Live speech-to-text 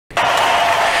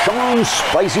Sean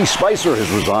Spicy Spicer has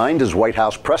resigned as White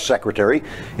House press secretary.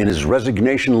 In his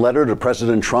resignation letter to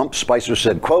President Trump, Spicer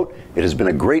said, quote, "It has been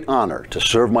a great honor to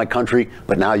serve my country,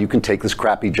 but now you can take this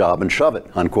crappy job and shove it,"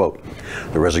 unquote.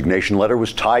 The resignation letter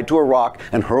was tied to a rock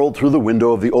and hurled through the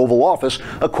window of the Oval Office,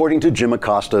 according to Jim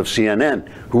Acosta of CNN,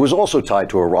 who was also tied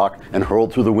to a rock and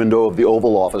hurled through the window of the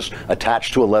Oval Office,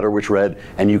 attached to a letter which read,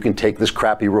 "And you can take this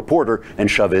crappy reporter and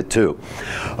shove it too."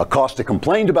 Acosta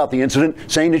complained about the incident,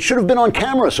 saying it should have been on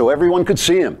camera so everyone could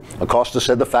see him. Acosta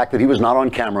said the fact that he was not on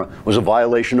camera was a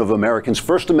violation of Americans'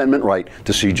 First Amendment right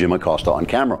to see Jim Acosta on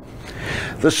camera.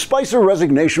 The Spicer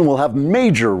resignation will have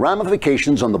major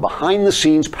ramifications on the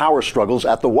behind-the-scenes power struggles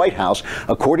at the White House,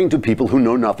 according to people who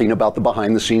know nothing about the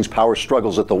behind-the-scenes power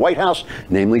struggles at the White House,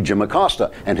 namely Jim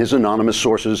Acosta and his anonymous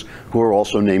sources, who are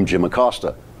also named Jim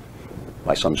Acosta,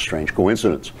 by some strange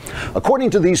coincidence. According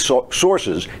to these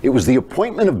sources, it was the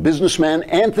appointment of businessman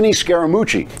Anthony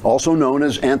Scaramucci, also known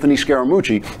as Anthony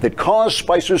Scaramucci, that caused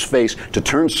Spicer's face to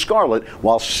turn scarlet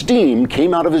while steam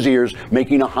came out of his ears,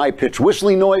 making a high-pitched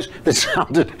whistling noise that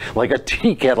sounded like a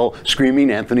tea kettle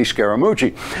screaming Anthony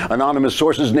Scaramucci. Anonymous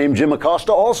sources named Jim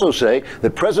Acosta also say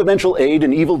that presidential aide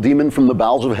and evil demon from the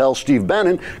bowels of hell, Steve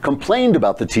Bannon, complained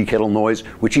about the tea kettle noise,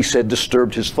 which he said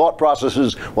disturbed his thought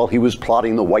processes while he was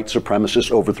plotting the white supremacist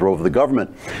overthrow of the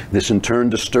government. This in turn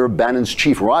disturbed Bannon's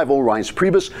chief rival, Reince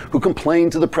Priebus, who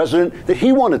complained to the president that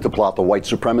he wanted to plot the white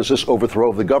supremacist overthrow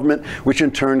of the government, which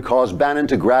in turn caused Bannon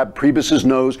to grab Priebus's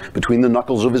nose between the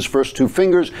knuckles of his first two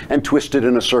fingers and twist it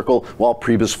in a circle while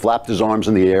Priebus flapped his arms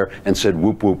in the air and said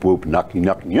whoop, whoop, whoop, nuck,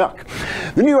 nuck, yuck.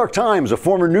 The New York Times, a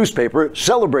former newspaper,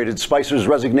 celebrated Spicer's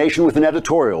resignation with an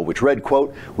editorial which read,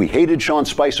 quote, "We hated Sean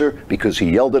Spicer because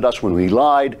he yelled at us when we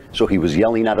lied, so he was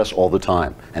yelling at us all the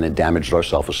time, and it damaged our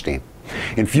self-esteem.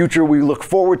 In future, we look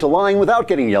forward to lying without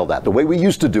getting yelled at, the way we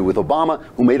used to do with Obama,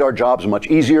 who made our jobs much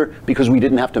easier because we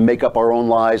didn't have to make up our own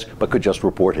lies, but could just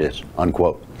report his,"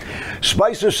 unquote.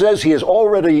 Spicer says he has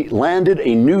already landed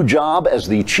a new job as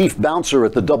the chief bouncer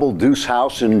at the Double Deuce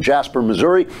House in Jasper,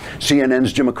 Missouri.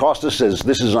 CNN's Jim Acosta says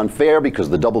this is unfair because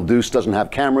the Double Deuce doesn't have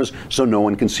cameras, so no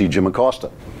one can see Jim Acosta.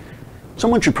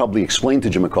 Someone should probably explain to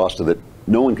Jim Acosta that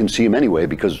no one can see him anyway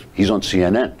because he's on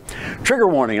CNN. Trigger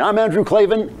warning, I'm Andrew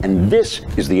Klavan, and this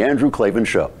is The Andrew Klavan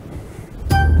Show.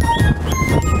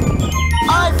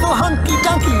 I feel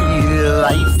hunky-dunky,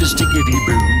 life is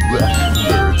tickety-boo.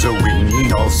 Birds are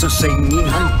winging, also singing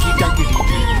hunky-dunky-doo.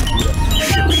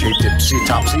 Ship-shape,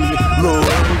 tipsy-topsy, Lord,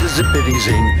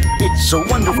 zippity-zing. It's a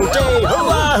wonderful day,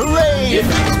 hurrah, hooray! It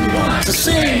makes me want to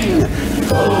sing.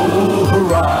 Oh,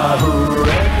 hurrah,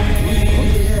 hooray!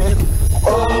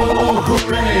 Oh,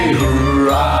 hooray,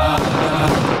 hurrah!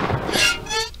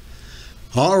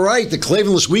 All right, the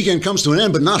Klavanless weekend comes to an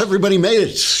end, but not everybody made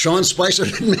it. Sean Spicer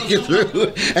didn't make it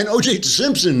through, and O.J.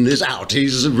 Simpson is out.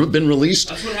 He's been released.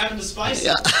 That's what happened to Spicer.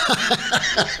 Yeah.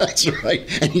 That's right,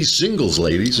 and he's singles,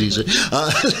 ladies. He's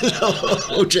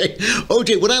O.J.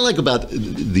 What I like about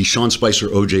the Sean Spicer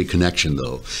O.J. connection,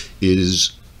 though,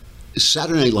 is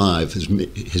Saturday Night Live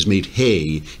has made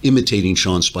hay imitating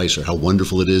Sean Spicer, how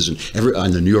wonderful it is, and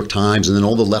on the New York Times, and then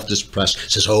all the leftist press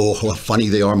says, oh, how funny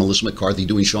they are, Melissa McCarthy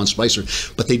doing Sean Spicer.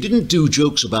 But they didn't do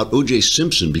jokes about O.J.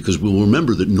 Simpson, because we'll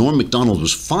remember that Norm Macdonald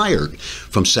was fired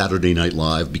from Saturday Night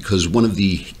Live because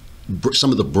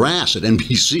some of the brass at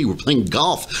NBC were playing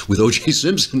golf with O.J.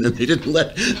 Simpson, and they didn't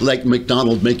let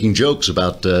Macdonald making jokes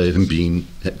about him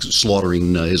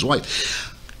slaughtering his wife.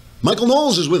 Michael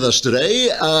Knowles is with us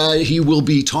today. He will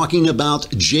be talking about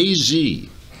JayZ.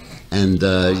 And,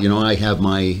 I have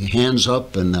my hands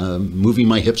up and moving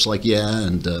my hips like, yeah,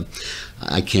 and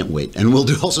I can't wait. And we'll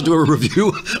also do a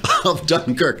review of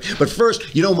Dunkirk. But first,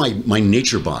 my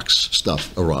Nature Box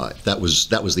stuff arrived. That was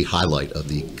the highlight of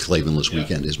the Klavanless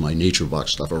weekend, is my Nature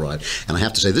Box stuff arrived. And I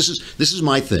have to say, this is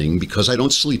my thing, because I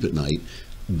don't sleep at night.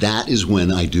 That is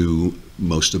when I do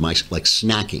most of my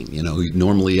snacking.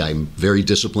 Normally I'm very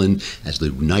disciplined. As the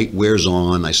night wears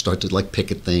on, I start to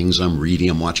pick at things. I'm reading,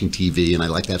 I'm watching TV, and I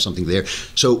like to have something there.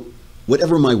 So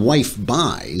whatever my wife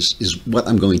buys is what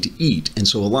I'm going to eat. And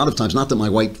so a lot of times, not that my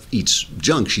wife eats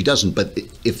junk, she doesn't, but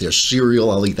if there's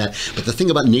cereal, I'll eat that. But the thing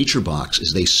about Nature Box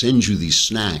is they send you these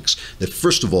snacks that,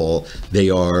 first of all,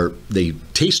 they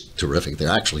taste terrific. They're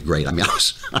actually great. I mean, I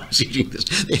was eating this.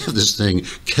 They have this thing,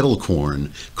 kettle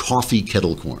corn, coffee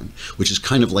kettle corn, which is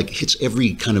kind of hits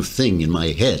every kind of thing in my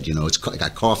head. It's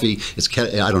got coffee.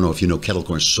 I don't know if you know kettle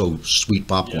corn. It's so sweet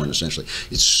popcorn, essentially.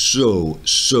 It's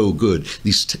so good.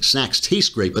 These snacks snacks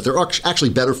taste great, but they're actually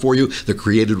better for you. They're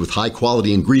created with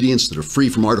high-quality ingredients that are free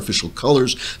from artificial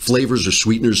colors, flavors, or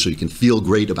sweeteners, so you can feel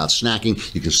great about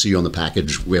snacking. You can see on the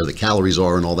package where the calories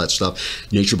are and all that stuff.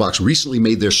 NatureBox recently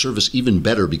made their service even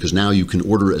better because now you can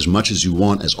order as much as you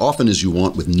want, as often as you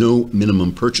want, with no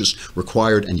minimum purchase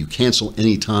required, and you cancel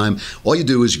anytime. All you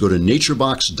do is you go to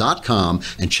naturebox.com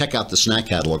and check out the snack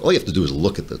catalog. All you have to do is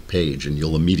look at the page and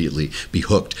you'll immediately be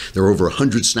hooked. There are over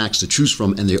 100 snacks to choose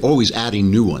from, and they're always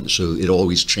adding new ones, so it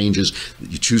always changes.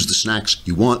 You choose the snacks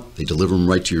you want, they deliver them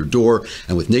right to your door,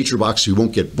 and with NatureBox you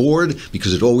won't get bored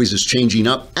because it always is changing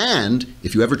up, and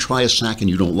if you ever try a snack and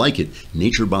you don't like it,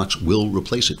 NatureBox will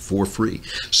replace it for free.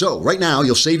 So right now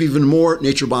you'll save even more.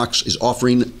 NatureBox is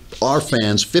offering our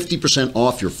fans 50%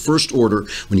 off your first order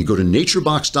when you go to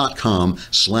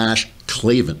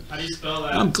naturebox.com/Klavan. How do you spell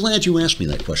that? I'm glad you asked me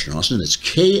that question, Austin. It's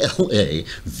Klavan.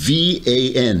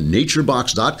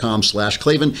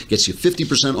 Naturebox.com/Klavan gets you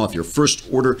 50% off your first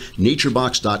order.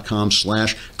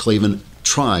 Naturebox.com/Klavan.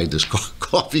 Try this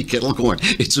coffee kettle corn.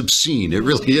 It's obscene. It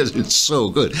really is. It's so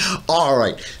good. All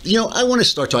right. I want to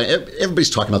start talking. Everybody's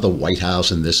talking about the White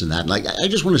House and this and that. And I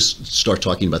just want to start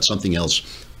talking about something else,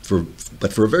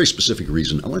 but for a very specific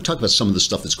reason. I want to talk about some of the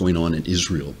stuff that's going on in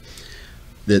Israel.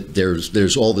 That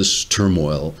there's all this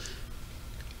turmoil.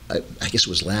 I guess it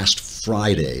was last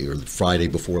Friday or the Friday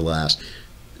before last.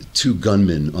 2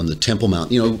 gunmen on the Temple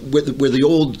Mount. Where the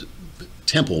old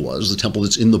temple was, the temple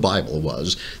that's in the Bible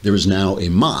was, there is now a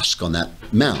mosque on that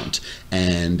mount,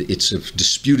 and it's a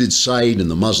disputed site, and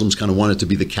the Muslims kind of want it to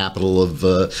be the capital of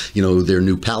their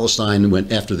new Palestine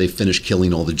after they finish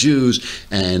killing all the Jews,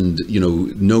 and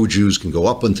no Jews can go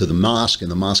up into the mosque,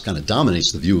 and the mosque kind of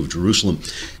dominates the view of Jerusalem.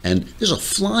 And there's a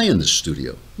fly in the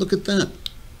studio. Look at that.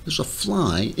 There's a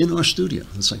fly in our studio.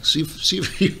 It's like, see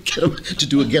if you get him to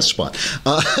do a guest spot.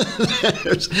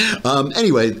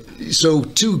 Anyway, so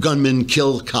 2 gunmen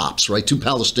kill cops, right? 2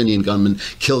 Palestinian gunmen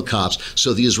kill cops.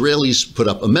 So the Israelis put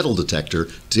up a metal detector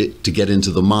to get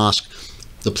into the mosque.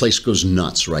 The place goes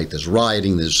nuts, right? There's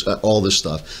rioting, there's all this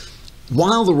stuff.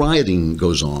 While the rioting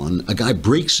goes on, a guy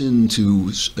breaks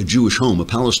into a Jewish home, a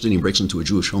Palestinian breaks into a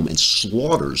Jewish home and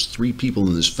slaughters 3 people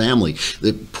in his family.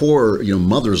 The poor,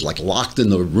 mother's like locked in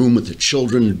the room with the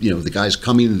children. The guy's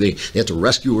coming, they have to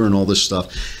rescue her and all this stuff.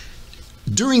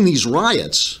 During these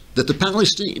riots, that the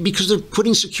Palestinians, because they're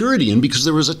putting security in, because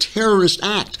there was a terrorist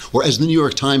act, or as the New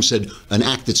York Times said, an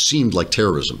act that seemed like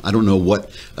terrorism. I don't know what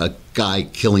a guy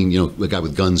killing, a guy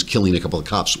with guns killing a couple of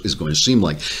cops is going to seem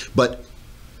like, but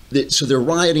so they're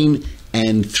rioting,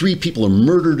 and 3 people are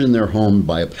murdered in their home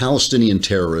by a Palestinian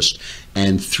terrorist,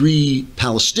 and 3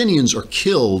 Palestinians are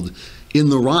killed in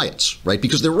the riots, right?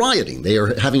 Because they're rioting. They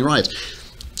are having riots.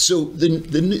 So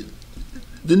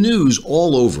the news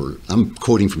all over, I'm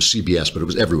quoting from CBS, but it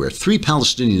was everywhere. 3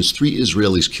 Palestinians, 3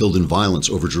 Israelis killed in violence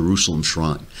over Jerusalem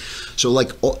shrine. So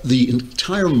the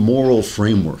entire moral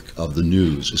framework of the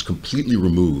news is completely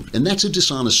removed. And that's a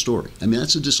dishonest story. I mean,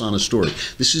 that's a dishonest story.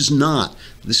 This is not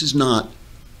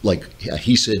like a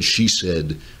he said, she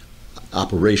said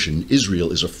operation.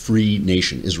 Israel is a free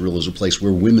nation. Israel is a place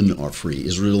where women are free.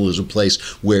 Israel is a place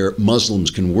where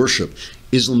Muslims can worship.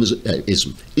 Israel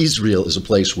is a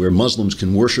place where Muslims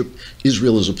can worship.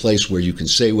 Israel is a place where you can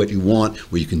say what you want,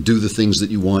 where you can do the things that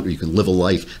you want, where you can live a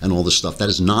life and all this stuff. That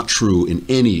is not true in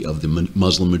any of the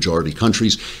Muslim majority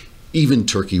countries, even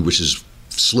Turkey, which is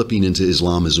slipping into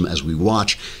Islamism as we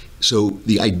watch. So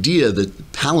the idea that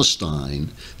Palestine,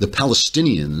 the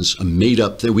Palestinians, are made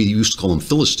up, we used to call them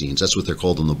Philistines, that's what they're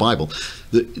called in the Bible.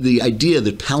 The idea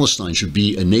that Palestine should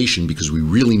be a nation because we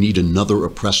really need another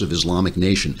oppressive Islamic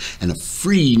nation, and a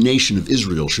free nation of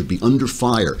Israel should be under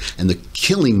fire, and the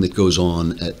killing that goes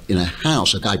on in a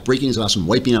house, a guy breaking his house and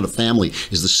wiping out a family,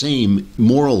 is the same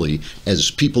morally as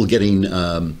people getting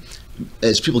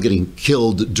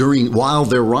killed while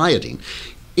they're rioting.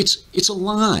 It's a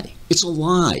lie. It's a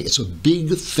lie. It's a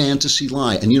big fantasy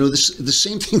lie. And the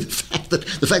same thing, the fact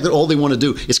that all they want to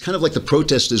do, it's kind of like the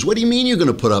protest is, what do you mean you're going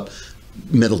to put up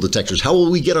metal detectors? How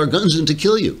will we get our guns in to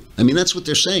kill you? I mean, that's what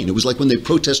they're saying. It was like when they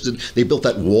protested, they built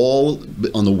that wall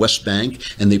on the West Bank,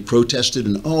 and they protested,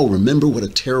 and remember what a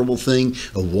terrible thing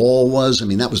a wall was? I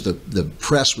mean, that was the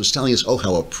press was telling us,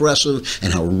 how oppressive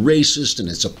and how racist, and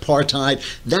it's apartheid.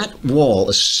 That wall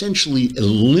essentially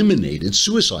eliminated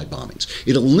suicide bombings.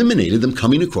 It eliminated them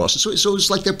coming across. So it's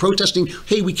like they're protesting,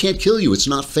 hey, we can't kill you. It's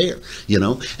not fair,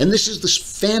 And this is this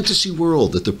fantasy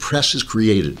world that the press has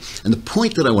created. And the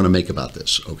point that I want to make about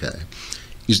this,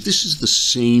 is this is the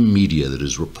same media that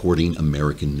is reporting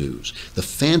American news. The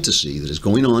fantasy that is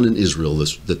going on in Israel,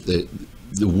 that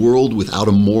the world without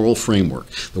a moral framework,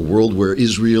 the world where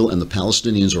Israel and the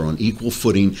Palestinians are on equal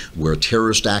footing, where a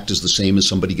terrorist act is the same as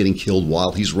somebody getting killed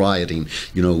while he's rioting,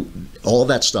 all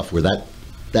that stuff where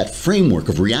that framework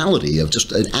of reality, of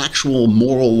just an actual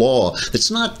moral law that's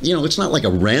not, it's not like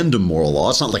a random moral law.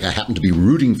 It's not like I happen to be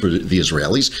rooting for the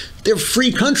Israelis. They're a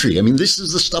free country. I mean, this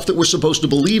is the stuff that we're supposed to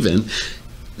believe in.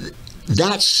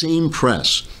 That same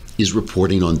press is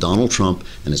reporting on Donald Trump,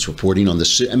 and it's reporting on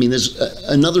the. I mean, there's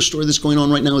another story that's going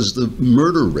on right now is the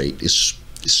murder rate is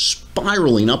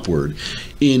spiraling upward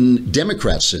in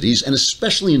Democrat cities, and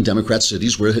especially in Democrat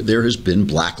cities where there has been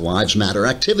Black Lives Matter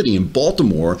activity. In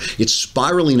Baltimore, it's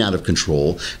spiraling out of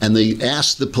control, and they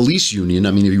asked the police union,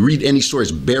 I mean, if you read any story,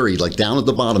 it's buried, like down at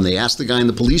the bottom, they asked the guy in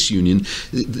the police union,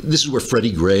 this is where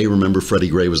Freddie Gray, remember Freddie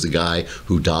Gray was the guy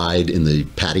who died in the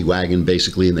paddy wagon,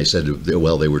 basically, and they said,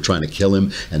 well, they were trying to kill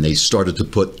him, and they started to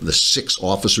put the 6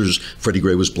 officers, Freddie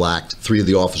Gray was black, 3 of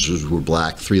the officers were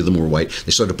black, 3 of them were white,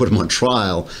 they started to put him on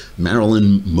trial.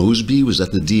 Marilyn Mosby, was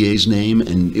that the DA's name?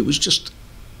 And it was just,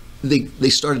 they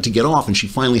started to get off, and she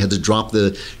finally had to drop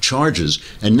the charges.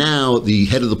 And now the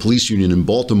head of the police union in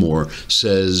Baltimore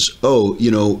says, oh,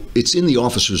 it's in the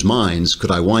officers' minds,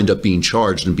 could I wind up being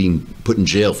charged and being put in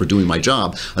jail for doing my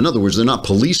job? In other words, they're not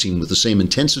policing with the same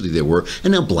intensity they were,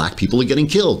 and now black people are getting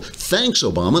killed. Thanks,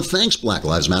 Obama. Thanks, Black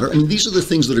Lives Matter. I mean, these are the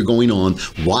things that are going on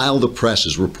while the press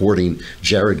is reporting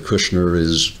Jared Kushner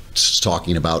is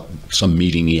talking about some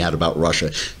meeting he had about Russia.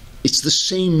 It's the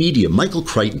same media. Michael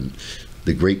Crichton,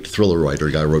 the great thriller writer,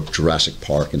 guy who wrote Jurassic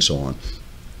Park and so on,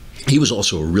 he was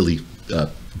also a really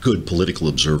good political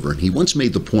observer. And he once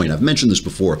made the point, I've mentioned this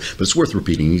before, but it's worth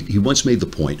repeating. He once made the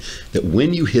point that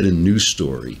when you hit a news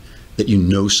story that you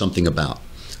know something about,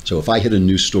 so if I hit a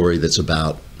news story that's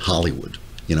about Hollywood,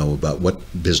 about what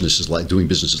business is like, doing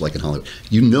business is like in Hollywood,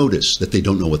 you notice that they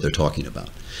don't know what they're talking about.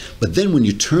 But then when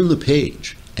you turn the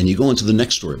page and you go into the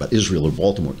next story about Israel or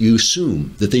Baltimore, you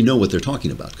assume that they know what they're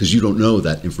talking about because you don't know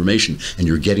that information and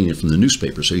you're getting it from the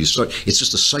newspaper. So it's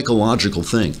just a psychological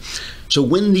thing. So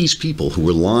when these people who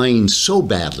were lying so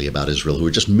badly about Israel, who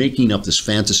are just making up this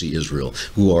fantasy Israel,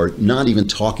 who are not even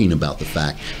talking about the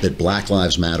fact that Black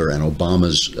Lives Matter and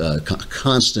Obama's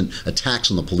constant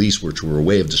attacks on the police, which were a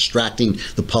way of distracting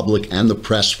the public and the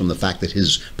press from the fact that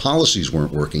his policies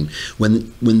weren't working,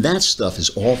 when that stuff is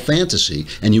all fantasy,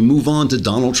 and you move on to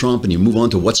Donald Trump and you move on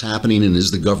to what's happening and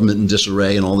is the government in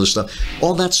disarray and all this stuff,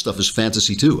 all that stuff is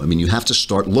fantasy too. I mean, you have to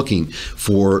start looking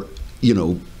for,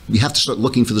 you have to start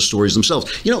looking for the stories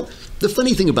themselves. The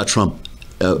funny thing about Trump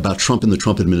and the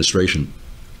Trump administration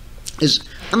is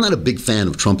I'm not a big fan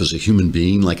of Trump as a human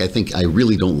being. Like, I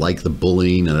really don't like the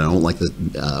bullying, and I don't like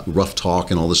the rough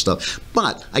talk and all this stuff.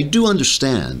 But I do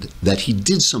understand that he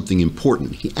did something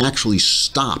important. He actually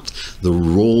stopped the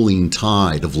rolling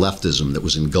tide of leftism that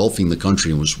was engulfing the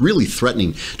country and was really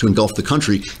threatening to engulf the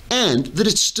country, and that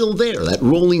it's still there. That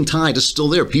rolling tide is still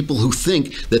there. People who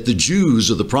think that the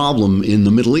Jews are the problem in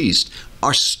the Middle East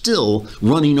are still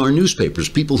running our newspapers.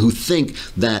 People who think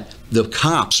that the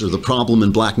cops are the problem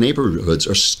in black neighborhoods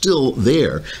are still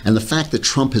there. And the fact that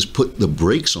Trump has put the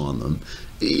brakes on them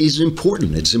is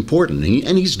important. It's important.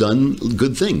 And he's done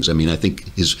good things. I mean, I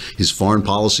think his foreign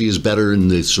policy is better in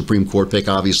the Supreme Court pick,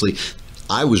 obviously.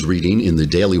 I was reading in the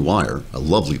Daily Wire, a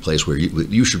lovely place where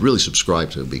you should really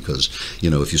subscribe to, because,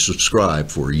 if you subscribe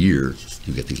for a year,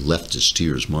 you get the Leftist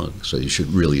Tears mug. So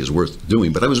is worth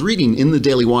doing. But I was reading in the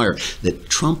Daily Wire that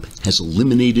Trump has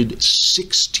eliminated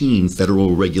 16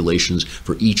 federal regulations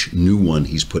for each new one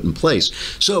he's put in place.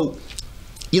 So,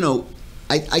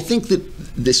 I think that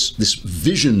this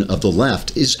vision of the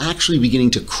left is actually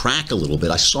beginning to crack a little bit.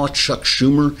 I saw Chuck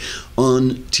Schumer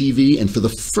on TV, and for the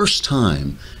first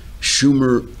time,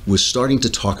 Schumer was starting to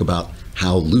talk about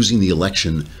how losing the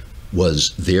election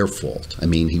was their fault. I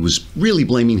mean, he was really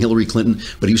blaming Hillary Clinton,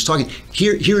 but he was talking,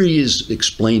 here he is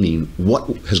explaining what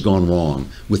has gone wrong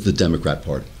with the Democrat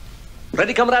Party.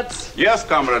 Ready, comrades? Yes,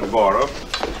 Comrade Borov.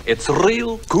 It's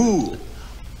real cool.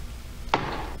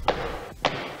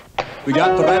 We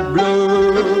got the red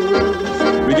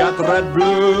blues. We got the red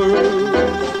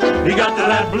blues. We got the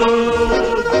red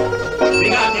blues. We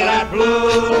got the red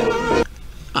blues.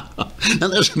 Now,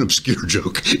 that's an obscure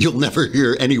joke you'll never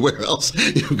hear anywhere else.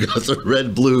 You've got the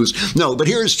red blues. No, but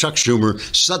here's Chuck Schumer.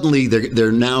 Suddenly,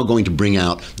 they're now going to bring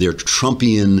out their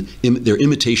Trumpian, their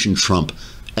imitation Trump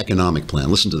economic plan.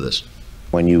 Listen to this.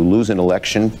 When you lose an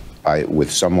election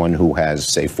with someone who has,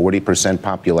 say, 40%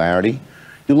 popularity,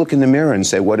 you look in the mirror and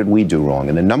say, what did we do wrong?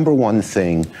 And the number one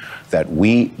thing that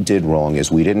we did wrong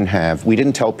is we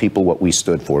didn't tell people what we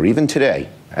stood for. Even today,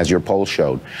 as your poll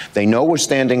showed, they know we're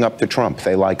standing up to Trump.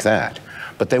 They like that.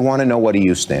 But they want to know, what do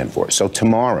you stand for? So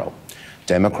tomorrow,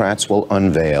 Democrats will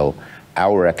unveil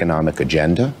our economic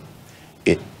agenda.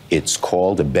 It's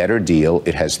called a better deal.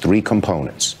 It has three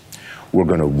components. We're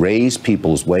going to raise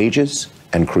people's wages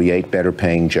and create better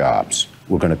paying jobs.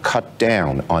 We're going to cut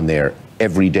down on their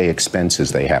everyday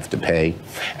expenses they have to pay,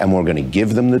 and we're going to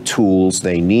give them the tools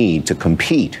they need to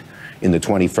compete in the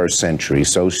 21st century.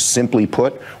 So simply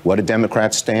put, what do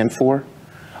Democrats stand for?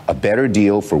 A better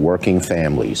deal for working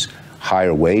families.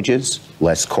 Higher wages,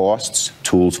 less costs,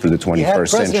 tools for the 21st You had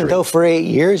president, century. though, for 8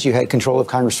 years. You had control of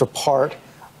Congress for part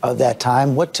of that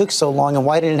time. What took so long, and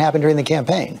why didn't it happen during the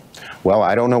campaign? Well,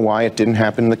 I don't know why it didn't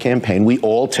happen in the campaign. We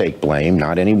all take blame,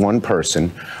 not any one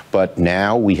person. But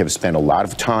now we have spent a lot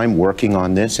of time working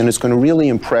on this, and it's going to really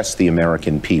impress the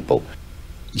American people.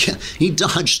 Yeah, he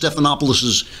dodged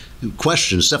Stephanopoulos'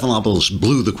 question. Stephanopoulos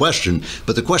blew the question,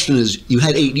 but the question is, you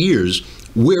had 8 years.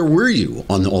 Where were you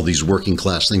on all these working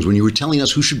class things? When you were telling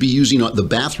us who should be using the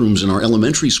bathrooms in our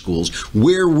elementary schools,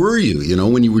 where were you? You know,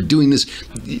 when you were doing this,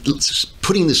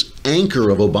 putting this anchor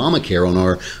of Obamacare on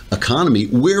our economy,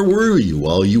 where were you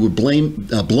while you were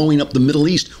blowing up the Middle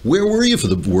East? Where were you for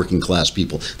the working class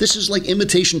people? This is like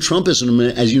imitation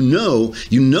Trumpism. As you know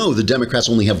the Democrats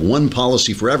only have one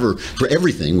policy forever for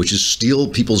everything, which is steal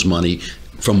people's money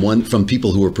from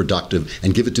people who are productive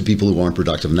and give it to people who aren't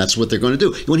productive, and that's what they're going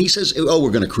to do. When he says, "Oh, we're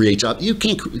going to create jobs," you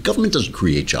can't. Government doesn't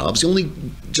create jobs. The only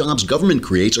jobs government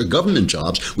creates are government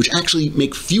jobs, which actually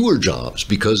make fewer jobs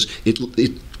because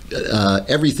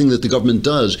everything that the government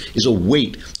does is a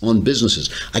weight on businesses.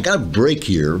 I got a break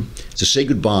here to say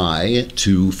goodbye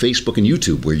to Facebook and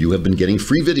YouTube, where you have been getting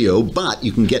free video, but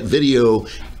you can get video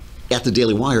at the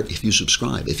Daily Wire if you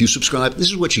subscribe. If you subscribe, this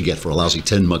is what you get for a lousy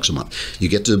 $10 a month. You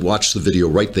get to watch the video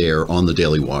right there on the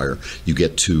Daily Wire. You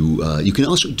get to, you can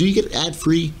also, do you get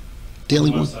ad-free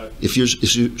Daily Wire? If you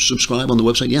subscribe on the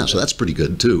website, yeah, so that's pretty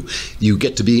good too. You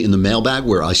get to be in the mailbag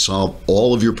where I solve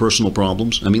all of your personal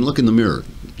problems. I mean, look in the mirror.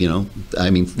 You know,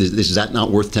 I mean, is that not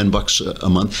worth $10 a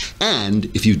month? And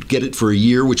if you get it for a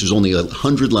year, which is only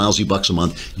 100 lousy bucks a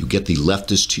month, you get the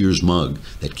Leftist Tears mug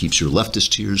that keeps your leftist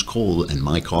tears cold and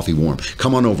my coffee warm.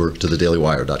 Come on over to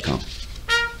thedailywire.com.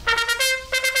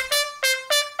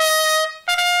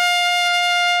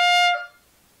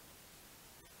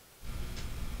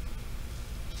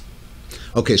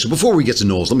 Okay, so before we get to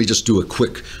Knowles, let me just do a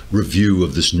quick review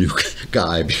of this new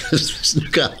guy, because this new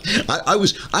guy,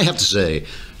 I have to say,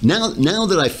 now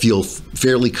that I feel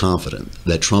fairly confident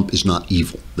that Trump is not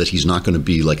evil, that he's not going to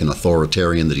be like an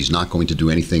authoritarian, that he's not going to do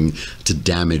anything to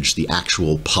damage the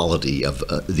actual polity of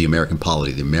the American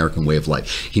polity, the American way of life.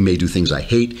 He may do things I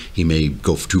hate. He may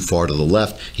go too far to the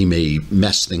left. He may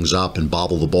mess things up and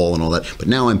bobble the ball and all that. But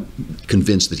now I'm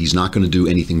convinced that he's not going to do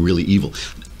anything really evil.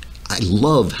 I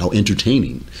love how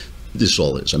entertaining this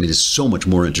all is. I mean, it's so much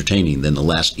more entertaining than the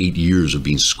last 8 years of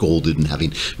being scolded and having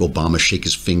Obama shake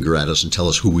his finger at us and tell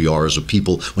us who we are as a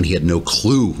people when he had no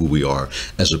clue who we are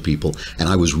as a people. And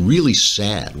I was really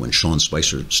sad when Sean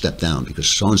Spicer stepped down, because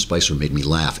Sean Spicer made me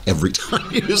laugh every time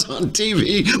he was on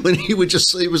TV, when he would just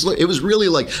say, it was really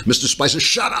like, "Mr. Spicer,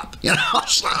 shut up, you know,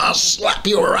 I'll slap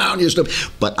you around," and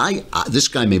stuff. But this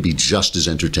guy may be just as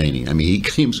entertaining. I mean,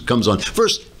 he comes on.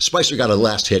 First, Spicer got a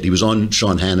last hit. He was on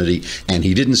Sean Hannity, and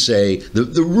he didn't say,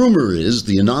 the rumor is,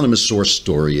 the anonymous source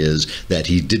story is, that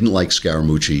he didn't like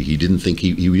Scaramucci. He didn't think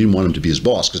he didn't want him to be his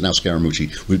boss, because now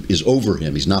Scaramucci is over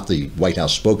him. He's not the White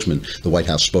House spokesman. The White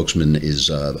House spokesman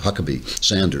is Huckabee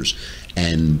Sanders.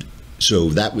 And so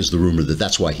that was the rumor,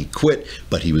 that's why he quit,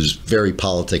 but he was very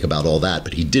politic about all that.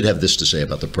 But he did have this to say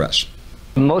about the press.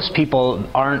 Most people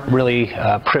aren't really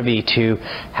privy to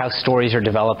how stories are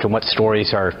developed and what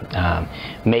stories are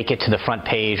make it to the front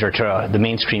page or to the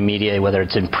mainstream media, whether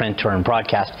it's in print or in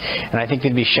broadcast. And I think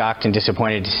they'd be shocked and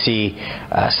disappointed to see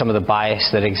some of the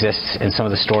bias that exists in some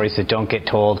of the stories that don't get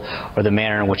told, or the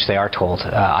manner in which they are told.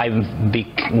 I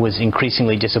was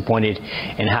increasingly disappointed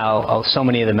in how so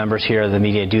many of the members here of the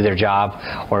media do their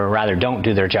job, or rather don't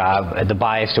do their job, the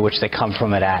bias to which they come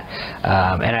from it at.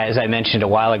 And as I mentioned a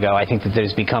while ago, I think that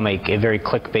there's become a very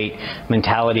clickbait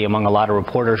mentality among a lot of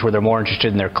reporters, where they're more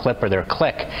interested in their clip or their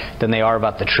click than they are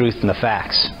about the truth and the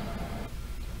facts.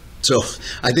 So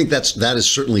I think that is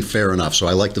certainly fair enough. So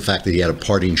I like the fact that he had a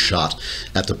parting shot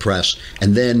at the press.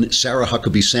 And then Sarah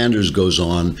Huckabee Sanders goes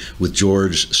on with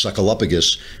George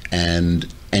Sakalopoulos, and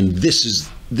this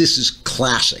is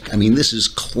classic. I mean, this is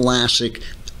classic.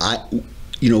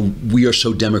 You know, we are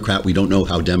so Democrat, we don't know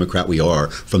how Democrat we are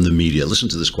from the media. Listen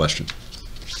to this question.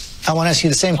 I want to ask you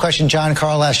the same question John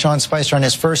Carl asked Sean Spicer on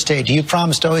his first day. Do you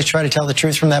promise to always try to tell the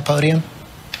truth from that podium?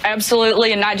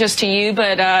 Absolutely, and not just to you,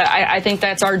 but I think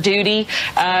that's our duty.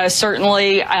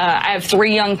 Certainly, I have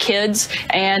 3 young kids,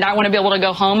 and I want to be able to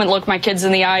go home and look my kids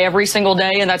in the eye every single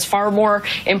day, and that's far more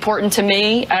important to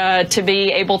me, to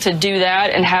be able to do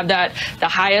that and have that the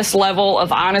highest level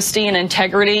of honesty and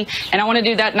integrity. And I want to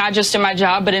do that not just in my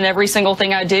job, but in every single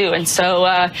thing I do. And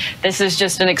so this is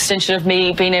just an extension of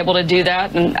me being able to do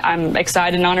that, and I'm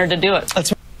excited and honored to do it.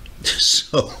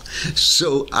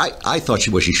 So I thought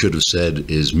what she should have said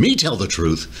is, me tell the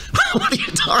truth. What are you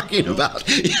talking about?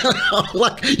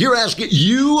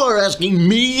 You are asking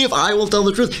me if I will tell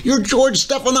the truth. You're George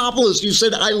Stephanopoulos. You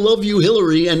said, I love you,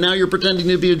 Hillary, and now you're pretending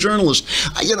to be a journalist.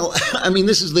 I mean,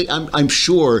 this is I'm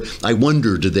sure, I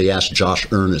wonder, did they ask Josh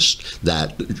Earnest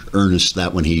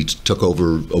that when he took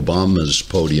over Obama's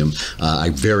podium? I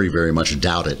very, very much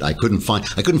doubt it. I couldn't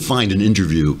find an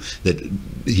interview that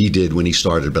he did when he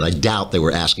started, but I doubt they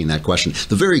were asking that question.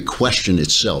 The very question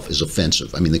itself is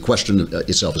offensive. I mean, the question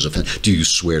itself is offensive. Do you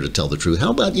swear to tell the truth?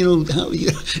 How about,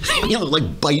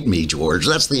 like, bite me, George?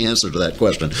 That's the answer to that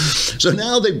question. So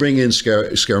now they bring in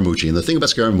Scaramucci. And the thing about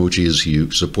Scaramucci is he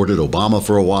supported Obama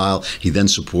for a while. He then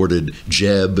supported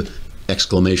Jeb, ! And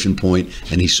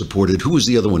he supported, who was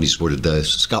the other one he supported?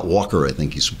 Scott Walker, I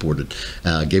think he supported.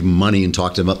 Gave him money and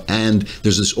talked him up. And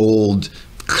there's this old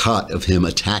cut of him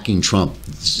attacking Trump.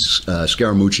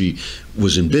 Scaramucci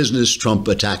was in business. Trump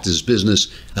attacked his business.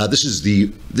 This is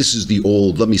the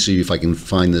old. Let me see if I can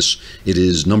find this. It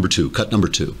is number 2. Cut number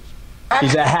 2.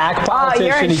 He's a hack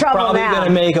politician. He's probably going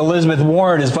to make Elizabeth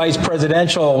Warren his vice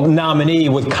presidential nominee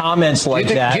with comments like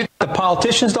that. The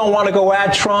politicians don't want to go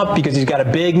at Trump because he's got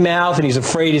a big mouth and he's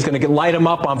afraid he's going to light him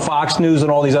up on Fox News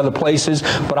and all these other places.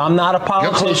 But I'm not a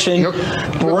politician.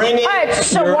 Bring it. Right,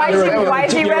 so why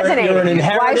is he resonating? You're an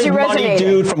inherited money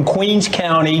dude from Queens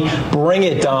County. Bring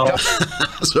it, Donald.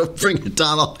 So bring it,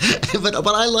 Donald. But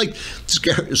I like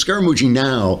Scaramucci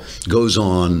now goes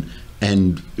on,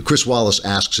 and Chris Wallace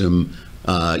asks him,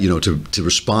 to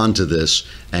respond to this,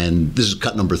 and this is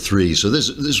cut number 3. So this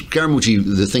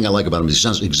Scaramucci, the thing I like about him is he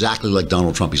sounds exactly like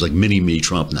Donald Trump. He's like mini-me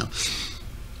Trump now.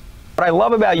 What I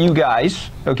love about you guys,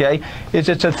 okay, is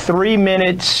it's a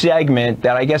 3-minute segment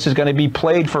that I guess is going to be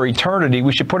played for eternity.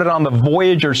 We should put it on the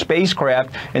Voyager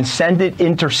spacecraft and send it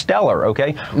interstellar,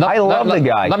 okay? I love the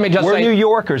guy. Let me just We're say, New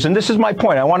Yorkers, and this is my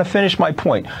point. I want to finish my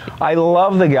point. I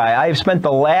love the guy. I have spent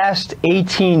the last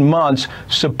 18 months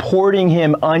supporting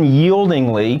him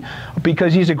unyieldingly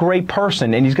because he's a great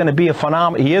person, and he's going to be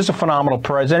he is a phenomenal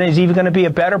president. He's even going to be a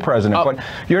better president. But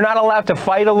you're not allowed to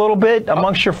fight a little bit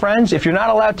amongst your friends. If you're not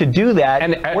allowed to do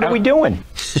that, what are we doing?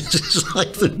 It's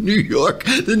like the New York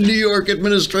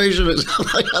administration. It's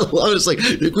like, I love it. It's like,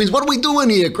 Queens, what are we doing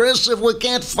here, Chris? If we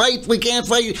can't fight, we can't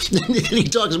fight. And he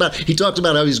talks about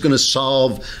how he's going to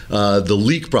solve the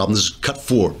leak problem. This is cut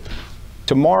 4.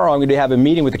 Tomorrow, I'm going to have a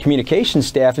meeting with the communications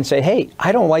staff and say, hey,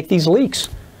 I don't like these leaks.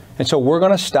 And so we're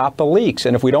going to stop the leaks.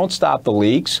 And if we don't stop the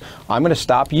leaks, I'm going to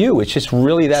stop you. It's just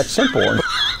really that simple.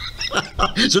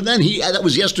 So then that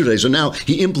was yesterday. So now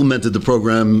he implemented the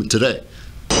program today.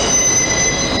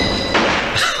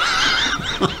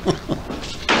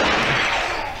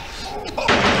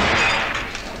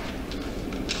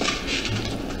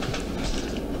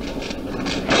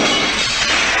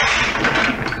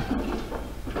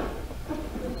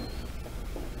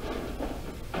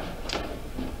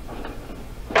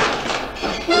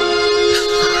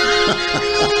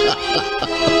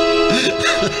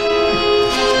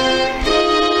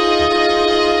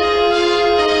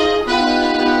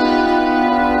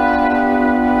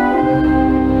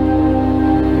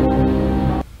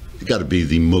 Got to be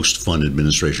the most fun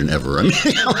administration ever. I mean,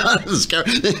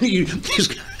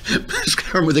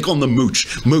 they call him the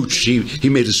Mooch. Mooch. He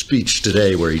made a speech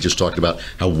today where he just talked about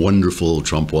how wonderful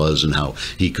Trump was and how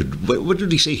he could. What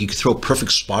did he say? He could throw a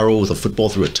perfect spiral with a football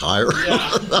through a tire.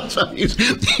 Yeah.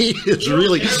 He is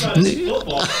really.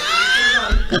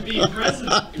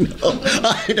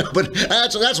 I know, but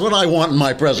that's what I want in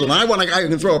my president. I want a guy who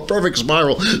can throw a perfect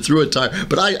spiral through a tire.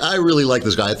 But I really like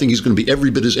this guy. I think he's going to be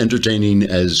every bit as entertaining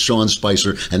as Sean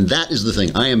Spicer, and that is the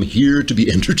thing. I am here to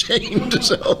be entertained.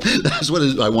 So that's what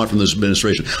I want from this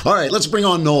administration. All right, let's bring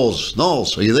on Knowles.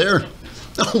 Knowles, are you there?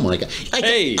 Oh my God!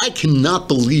 I cannot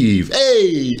believe.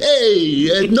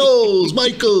 Hey, Knowles,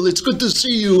 Michael, it's good to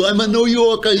see you. I'm a New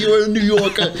Yorker. You're a New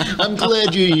Yorker. I'm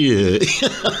glad you're here.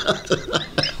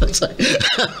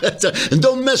 And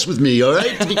don't mess with me, all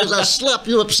right? Because I'll slap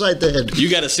you upside the head. You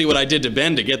got to see what I did to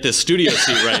Ben to get this studio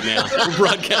seat right now. We're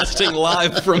broadcasting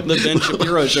live from the Ben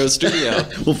Shapiro Show studio.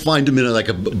 We'll find him in like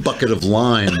a bucket of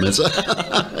lime. So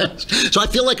I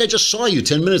feel like I just saw you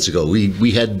 10 minutes ago.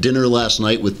 We had dinner last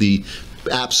night with the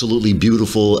absolutely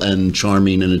beautiful and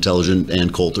charming and intelligent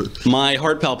Ann Coulter. My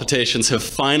heart palpitations have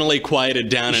finally quieted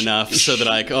down enough so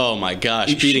that oh my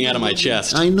gosh, beating out of my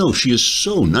chest. I know, she is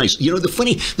so nice. You know, the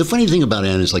funny thing about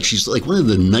Ann is, like, she's like one of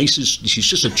the nicest. She's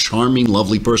just a charming,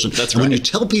 lovely person. That's and right. when you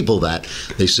tell people that,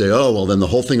 they say, "Oh, well, then the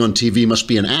whole thing on TV must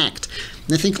be an act."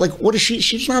 And I think, like, what is she?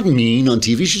 She's not mean on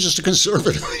TV. She's just a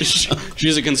conservative.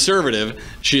 She's a conservative.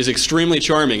 She is extremely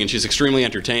charming and she's extremely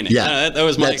entertaining. Yeah, that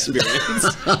was my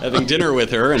experience having dinner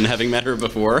with her and having met her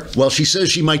before. Well, she says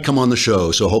she might come on the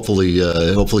show, so hopefully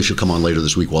she'll come on later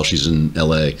this week while she's in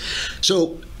LA.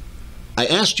 So I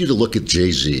asked you to look at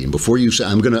JayZ, and before you say,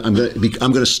 I'm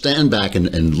gonna stand back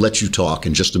and let you talk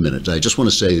in just a minute. I just want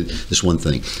to say this one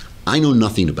thing. I know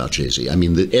nothing about JayZ. I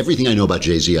mean, everything I know about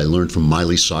JayZ, I learned from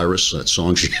Miley Cyrus, that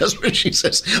song she has where she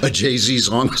says a JayZ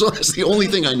song. So that's the only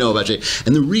thing I know about JayZ.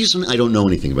 And the reason I don't know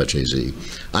anything about JayZ,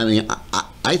 I mean,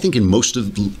 I think in most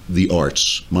of the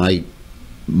arts, my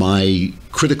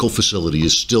critical facility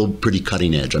is still pretty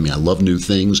cutting edge. I mean, I love new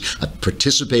things. I've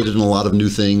participated in a lot of new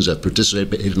things. I've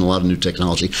participated in a lot of new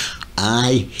technology.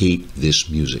 I hate this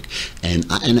music. And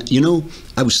you know,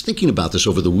 I was thinking about this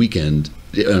over the weekend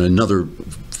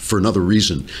for another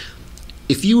reason.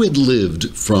 If you had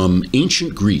lived from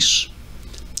ancient Greece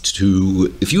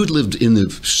if you had lived in the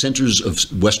centers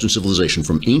of Western civilization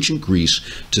from ancient Greece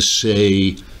to,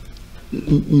 say,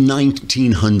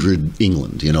 1900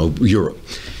 England, you know, Europe,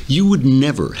 you would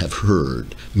never have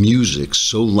heard music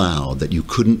so loud that you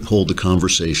couldn't hold a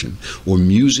conversation, or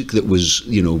music that was,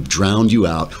 you know, drowned you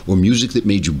out, or music that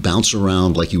made you bounce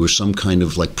around like you were some kind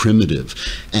of like primitive.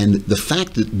 And the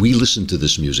fact that we listen to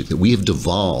this music, that we have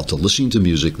devolved to listening to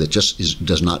music that just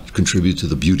does not contribute to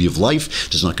the beauty of life,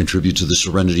 does not contribute to the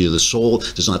serenity of the soul,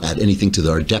 does not add anything to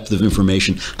our depth of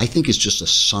information, I think is just a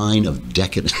sign of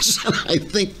decadence. I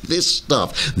think this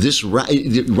stuff,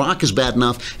 rock is bad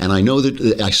enough, and I know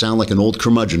that I sound like an old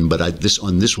curmudgeon, but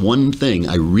on this one thing,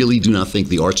 I really do not think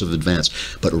the arts have advanced.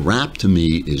 But rap to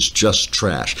me is just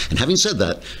trash. And having said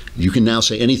that, you can now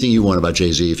say anything you want about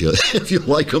JayZ if you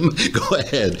like him, go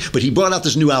ahead. But he brought out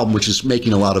this new album, which is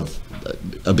making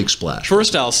a big splash.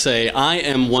 First, I'll say I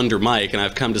am Wonder Mike, and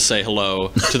I've come to say hello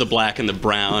to the black and the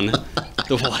brown,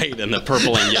 the white and the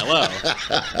purple and yellow.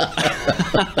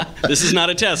 This is not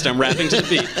a test. I'm rapping to the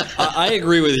beat. I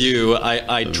agree with you.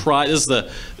 I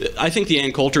think the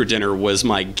Ann Coulter dinner was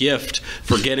my gift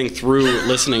for getting through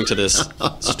listening to this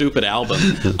stupid album.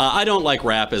 I don't like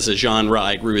rap as a genre.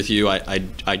 I agree with you.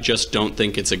 I just don't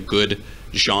think it's a good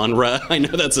genre. I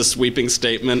know that's a sweeping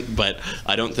statement, but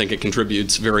I don't think it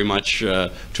contributes very much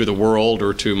to the world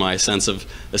or to my sense of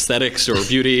aesthetics or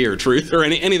beauty or truth or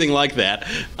anything like that.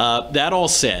 That all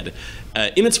said,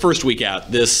 in its first week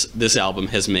out, this album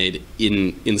has made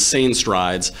insane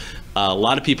strides. A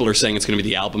lot of people are saying it's going to be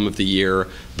the album of the year.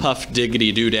 Puff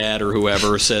Diggity Doodad or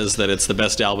whoever says that it's the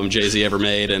best album JayZ ever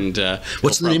made. And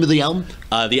what's the name of the album?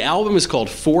 The album is called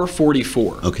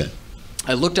 444. Okay.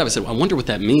 I looked up, I said, I wonder what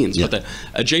that means. Yeah. But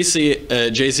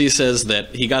JayZ says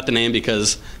that he got the name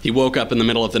because he woke up in the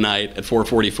middle of the night at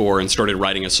 4:44 and started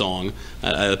writing a song.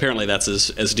 Apparently that's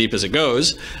as deep as it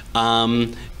goes.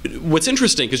 What's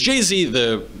interesting, because JayZ,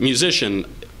 the musician,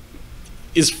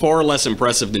 is far less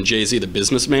impressive than JayZ, the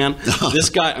businessman. This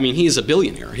guy, I mean, he's a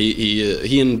billionaire.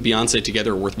 He and Beyonce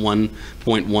together are worth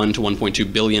 $1.1 to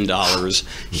 $1.2 billion.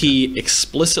 He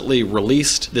explicitly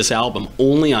released this album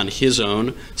only on his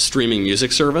own streaming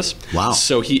music service. Wow.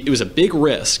 So it was a big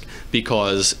risk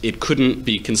because it couldn't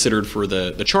be considered for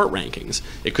the chart rankings.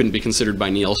 It couldn't be considered by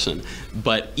Nielsen.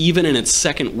 But even in its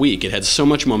second week, it had so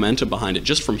much momentum behind it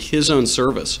just from his own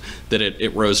service that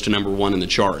it rose to #1 in the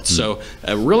charts. So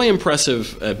a really impressive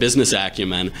business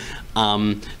acumen.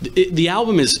 The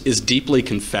album is deeply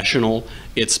confessional.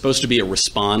 It's supposed to be a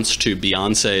response to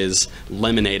Beyonce's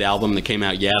Lemonade album that came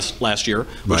out last year,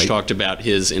 which talked about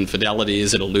his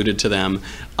infidelities. It alluded to them.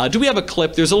 Do we have a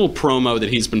clip? There's a little promo that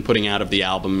he's been putting out of the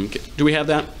album. Do we have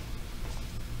that?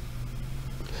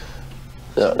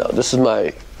 No, this is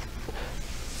my...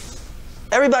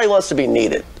 Everybody wants to be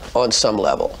needed on some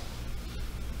level.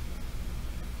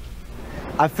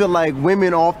 I feel like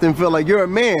women often feel like you're a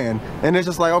man, and it's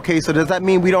just like, okay, so does that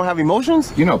mean we don't have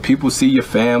emotions? You know, people see your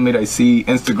family, they see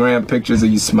Instagram pictures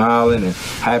of you smiling and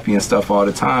happy and stuff all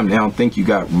the time. They don't think you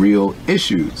got real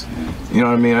issues. You know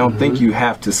what I mean? I don't think you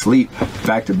have to sleep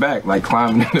back to back, like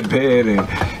climbing in the bed and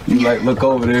you like look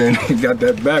over there and you got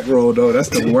that back roll though. That's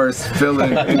the worst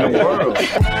feeling in the world.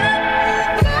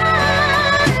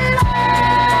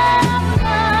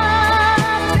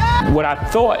 What I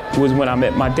thought was when I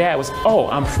met my dad was, oh,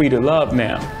 I'm free to love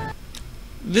now.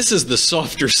 this is the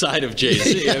softer side of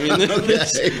JayZ. I mean,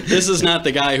 this is not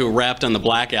the guy who rapped on the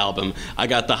Black album, I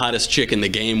got the hottest chick in the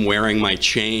game wearing my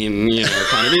chain, you know,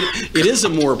 kind of. It is a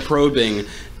more probing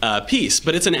piece,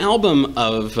 but it's an album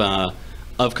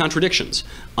of contradictions.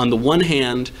 On the one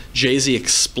hand, JayZ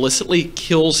explicitly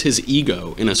kills his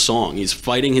ego in a song. He's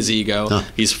fighting his ego.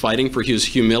 He's fighting for his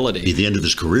humility. Be the end of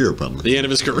his career, probably. The end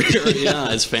of his career, yeah,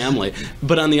 his family.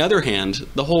 But on the other hand,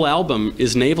 the whole album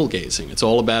is navel-gazing. It's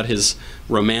all about his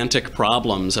romantic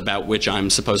problems about which I'm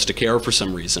supposed to care for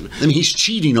some reason. I mean, he's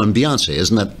cheating on Beyonce,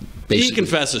 isn't that basically? He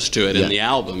confesses to it in the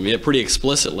album, yeah, pretty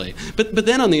explicitly. But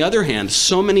then on the other hand,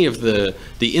 so many of the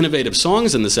innovative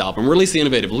songs in this album, or at least the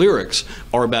innovative lyrics,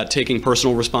 are about taking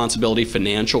personal responsibility,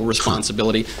 financial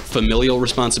responsibility, familial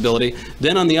responsibility.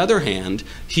 Then on the other hand,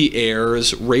 he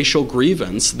airs racial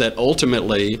grievance that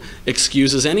ultimately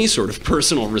excuses any sort of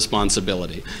personal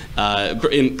responsibility.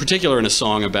 In particular in a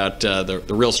song about the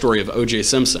real story of O.J.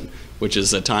 Simpson, which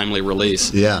is a timely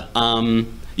release. Yeah.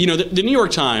 You know, the New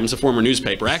York Times, a former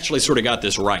newspaper, actually sort of got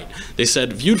this right. They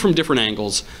said, viewed from different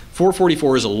angles,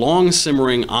 444 is a long,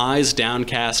 simmering, eyes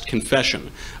downcast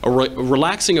confession, a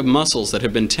relaxing of muscles that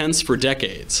have been tense for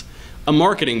decades. A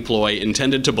marketing ploy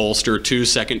intended to bolster two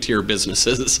second-tier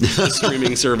businesses, the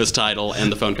streaming service Tidal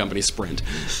and the phone company Sprint.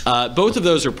 Both of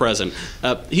those are present.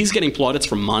 He's getting plaudits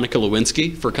from Monica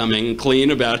Lewinsky for coming clean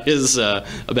about his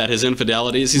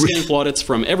infidelities. He's getting plaudits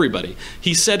from everybody.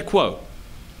 He said, quote,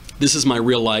 "This is my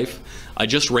real life. I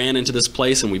just ran into this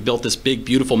place and we built this big,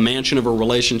 beautiful mansion of a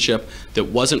relationship that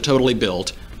wasn't totally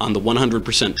built on the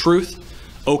 100% truth.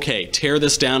 Okay, tear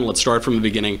this down. Let's start from the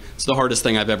beginning. It's the hardest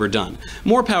thing I've ever done."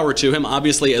 More power to him.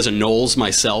 Obviously, as a Knowles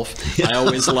myself, I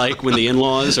always like when the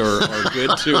in-laws are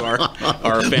good to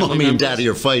our family Mommy members. and Daddy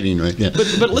are fighting, right? Yeah.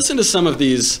 But listen to some of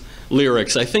these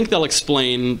lyrics. I think they'll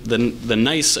explain the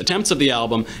nice attempts of the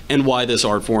album and why this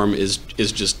art form is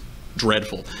just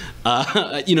dreadful.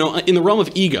 You know, in the realm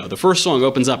of ego, the first song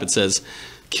opens up, it says,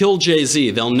 "Kill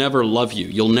JayZ, they'll never love you,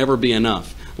 you'll never be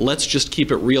enough. Let's just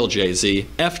keep it real, JayZ.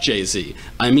 F JayZ.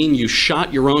 I mean, you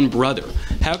shot your own brother.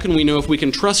 How can we know if we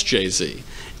can trust JayZ?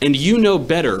 And you know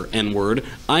better, N-word.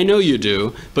 I know you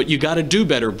do, but you gotta do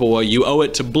better, boy. You owe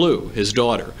it to Blue, his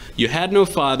daughter. You had no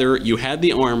father, you had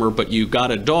the armor, but you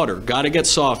got a daughter. Gotta get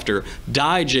softer.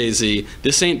 Die, JayZ.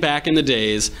 This ain't back in the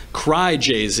days. Cry,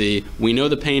 JayZ. We know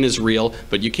the pain is real,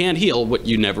 but you can't heal what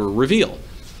you never reveal."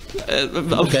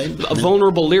 A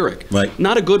vulnerable lyric. Right.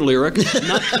 Not a good lyric,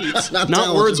 not Keats,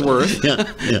 not Wordsworth,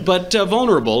 but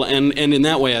vulnerable, and in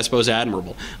that way, I suppose,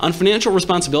 admirable. On financial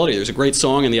responsibility, there's a great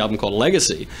song in the album called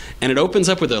Legacy, and it opens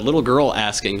up with a little girl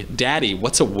asking, "Daddy,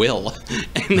 what's a will?"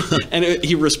 And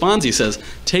he responds, he says,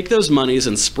 "Take those monies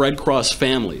and spread cross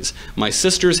families. My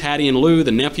sisters, Hattie and Lou,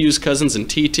 the nephews, cousins, and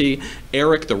TT,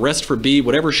 Eric, the rest for B,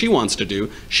 whatever she wants to do,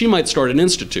 she might start an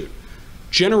institute.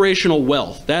 Generational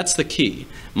wealth, that's the key.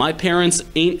 My parents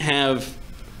ain't have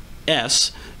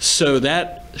S, so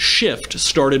that shift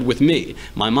started with me.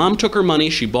 My mom took her money,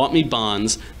 she bought me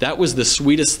bonds. That was the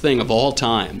sweetest thing of all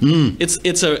time."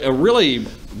 It's a really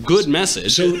good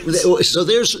message. So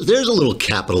there's a little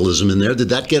capitalism in there. Did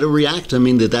that get a react? I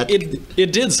mean, did that?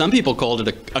 It did. Some people called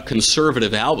it a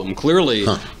conservative album. Clearly,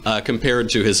 compared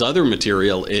to his other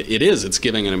material, it is. It's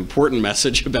giving an important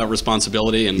message about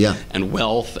responsibility and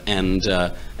wealth and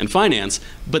finance.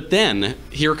 But then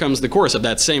here comes the chorus of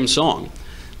that same song.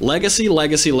 "Legacy,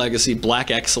 legacy, legacy, black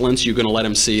excellence, you gonna let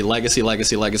him see. Legacy,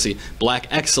 legacy, legacy, black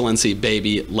excellency,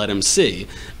 baby, let him see."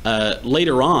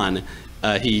 Later on,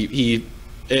 he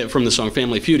from the song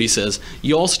Family Feud, he says,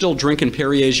 "Y'all still drinking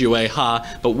Perrier's UA, ha,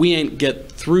 but we ain't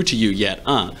get through to you yet,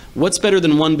 What's better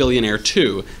than one billionaire,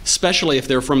 too, especially if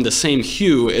they're from the same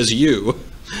hue as you?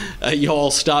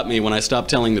 Y'all stop me when I stop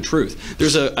telling the truth."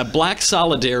 There's a black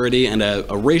solidarity and a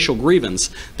racial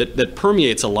grievance that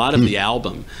permeates a lot of the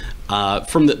album.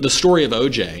 From the story of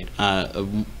O.J.,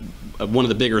 one of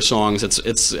the bigger songs,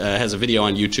 it's has a video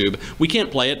on YouTube. We can't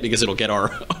play it because it'll get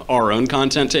our own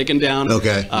content taken down.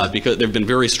 Okay. Because they've been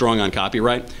very strong on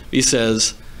copyright. He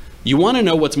says, "You want to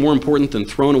know what's more important than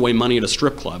throwing away money at a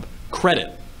strip club? Credit."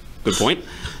 Good point.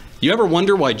 "You ever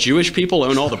wonder why Jewish people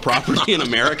own all the property in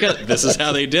America? This is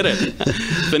how they did it.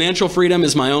 Financial freedom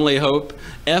is my only hope.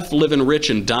 F living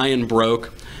rich and dying broke.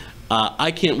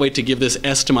 I can't wait to give this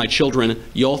S to my children.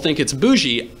 Y'all think it's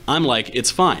bougie. I'm like,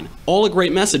 it's fine." All a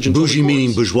great message. Bougie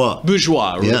meaning bourgeois.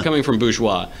 Bourgeois. We're coming from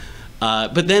bourgeois.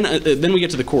 But then we get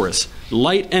to the chorus.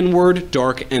 "Light N-word,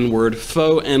 dark N-word,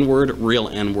 faux N-word, real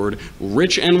N-word,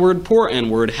 rich N-word, poor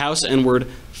N-word, house N-word,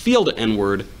 field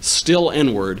N-word, still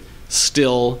N-word,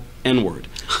 still N-word."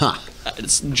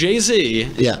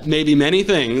 JayZ may be many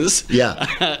things.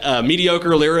 A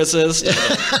mediocre lyricist,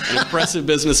 an impressive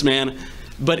businessman.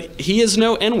 But he is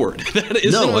no N-word.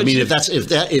 No, I mean if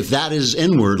that is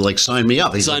N-word, like sign me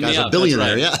up. He's sign like, me a up.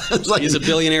 billionaire. That's right. Yeah, he's a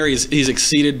billionaire. He's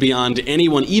exceeded beyond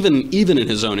anyone, even in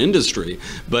his own industry.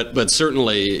 But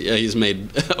certainly he's made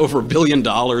over $1 billion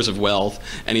of wealth,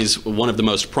 and he's one of the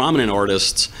most prominent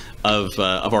artists of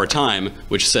our time,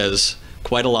 which says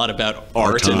quite a lot about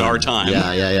art and our time.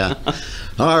 Yeah.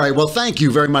 All right. Well, thank you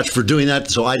very much for doing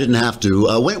that. So I didn't have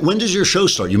to. When does your show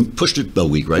start? You pushed it a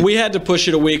week, right? We had to push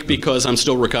it a week because I'm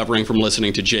still recovering from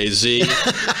listening to JayZ.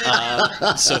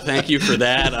 So thank you for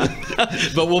that.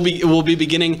 But we'll be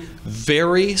beginning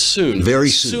very soon. Very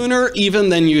soon. Sooner even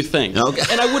than you think. Okay.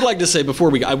 And I would like to say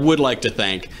I would like to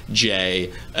thank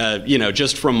Jay,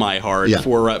 just from my heart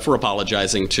for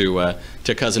apologizing to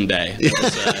Cousin Bay.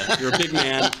 You're a big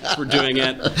man for doing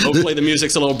it. Hopefully the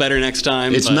music's a little better next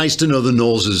time. It's nice to know the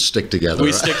Knowleses stick together.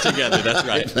 We stick together, that's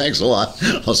right. Thanks a lot.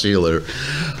 I'll see you later.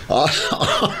 All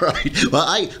right. Well,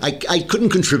 I couldn't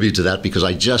contribute to that because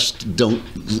I just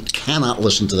cannot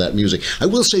listen to that music. I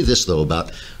will say this, though,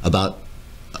 about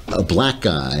a black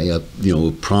guy, a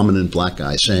prominent black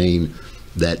guy, saying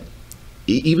that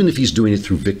even if he's doing it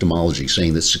through victimology,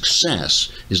 saying that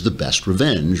success is the best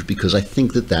revenge, because I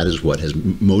think that is what has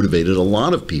motivated a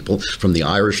lot of people, from the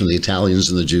Irish and the Italians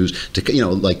and the Jews, to,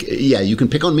 you can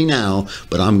pick on me now,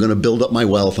 but I'm going to build up my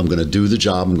wealth, I'm going to do the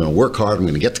job, I'm going to work hard, I'm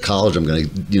going to get to college, I'm going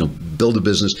to, build a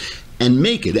business and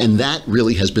make it. And that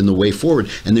really has been the way forward.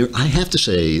 And I have to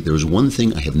say, there was one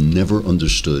thing I have never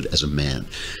understood as a man.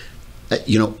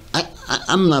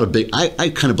 I'm not a big, I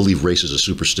kind of believe race is a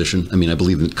superstition. I mean, I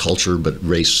believe in culture, but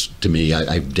race, to me,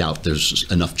 I doubt there's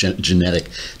enough genetic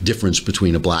difference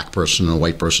between a black person and a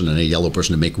white person and a yellow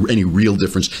person to make any real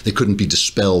difference that couldn't be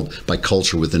dispelled by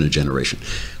culture within a generation.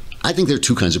 I think there are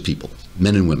two kinds of people,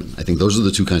 men and women. I think those are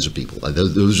the two kinds of people.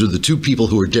 Those are the two people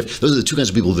who are different. Those are the two kinds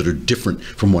of people that are different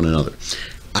from one another.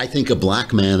 I think a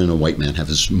black man and a white man have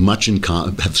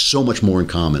so much more in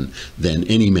common than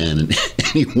any man and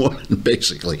any woman,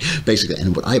 basically.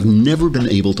 And what I've never been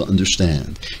able to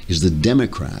understand is the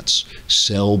Democrats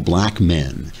sell black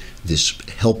men this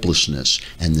helplessness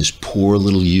and this poor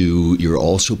little you're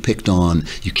also picked on.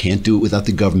 You can't do it without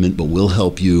the government, but we'll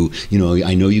help you.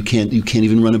 I know you can't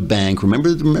even run a bank. Remember,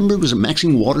 was it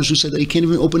Maxine Waters who said that he can't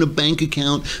even open a bank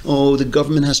account? Oh, the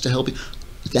government has to help you.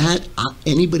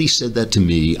 Anybody said that to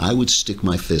me, I would stick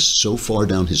my fist so far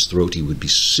down his throat he would be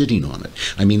sitting on it.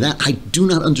 I mean, I do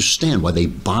not understand why they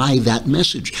buy that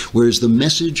message. Whereas the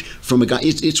message from a guy,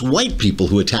 it's white people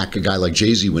who attack a guy like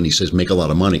JayZ when he says make a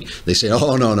lot of money. They say,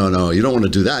 oh, no, you don't want to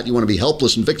do that. You want to be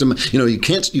helpless and victim. You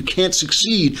can't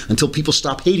succeed until people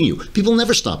stop hating you. People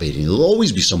never stop hating you. There'll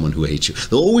always be someone who hates you.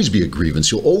 There'll always be a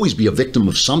grievance. You'll always be a victim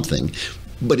of something.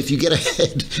 But if you get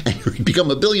ahead and you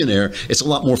become a billionaire, it's a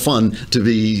lot more fun to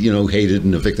be, hated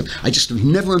and a victim. I just have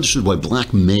never understood why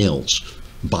black males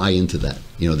buy into that,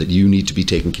 that you need to be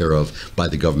taken care of by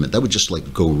the government. That would just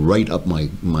go right up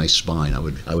my spine. I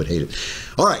would hate it.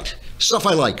 All right, stuff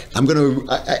I like. I'm going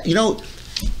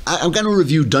to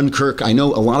review Dunkirk. I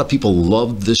know a lot of people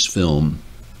loved this film.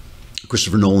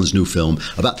 Christopher Nolan's new film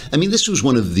this was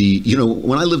one of the,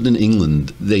 when I lived in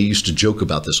England, they used to joke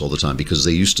about this all the time because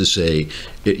they used to say,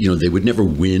 they would never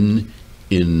win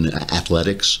in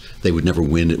athletics. They would never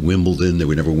win at Wimbledon. They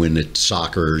would never win at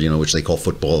soccer, which they call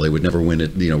football. They would never win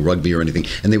at, rugby or anything.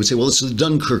 And they would say, well, it's the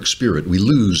Dunkirk spirit. We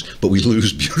lose, but we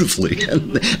lose beautifully.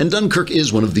 And Dunkirk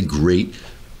is one of the great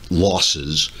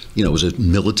losses. It was a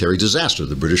military disaster.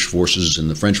 The British forces and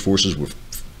the French forces were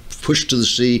pushed to the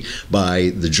sea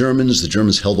by the Germans. The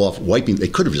Germans held off wiping. They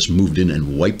could have just moved in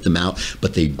and wiped them out,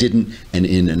 but they didn't. And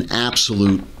in an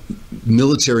absolute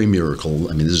military miracle,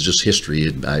 I mean, this is just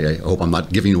history. I hope I'm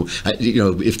not giving you,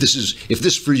 if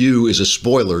this for you is a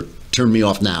spoiler, turn me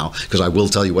off now, because I will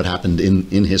tell you what happened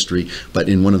in history. But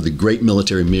in one of the great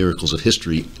military miracles of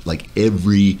history,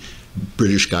 every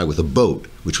British guy with a boat,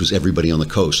 which was everybody on the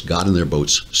coast, got in their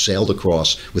boats, sailed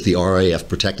across with the RAF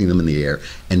protecting them in the air,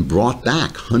 and brought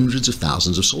back hundreds of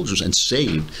thousands of soldiers and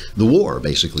saved the war,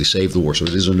 basically saved the war. So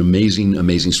it is an amazing,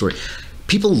 amazing story.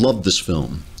 People loved this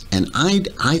film, and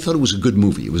I thought it was a good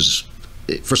movie. It was,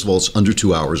 first of all, it's under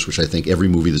 2 hours, which I think every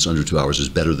movie that's under 2 hours is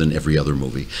better than every other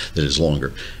movie that is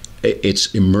longer. It's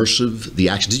immersive. The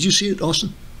action. Did you see it,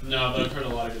 Austin? No, but I've heard a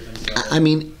lot of good things about it. I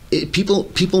mean,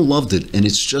 people loved it, and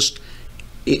it's just,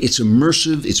 It's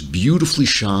immersive. It's beautifully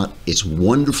shot. It's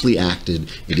wonderfully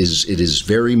acted. It is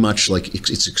very much like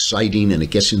it's exciting and it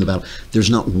gets you in the battle.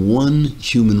 There's not one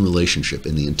human relationship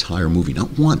in the entire movie.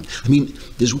 Not one. I mean,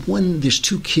 there's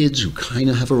two kids who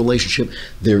kind of have a relationship.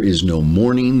 There is no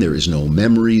mourning. There is no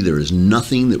memory. There is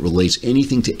nothing that relates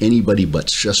anything to anybody but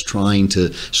just trying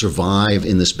to survive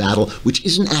in this battle, which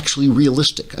isn't actually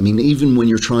realistic. I mean, even when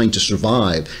you're trying to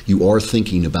survive, you are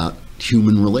thinking about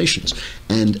human relations.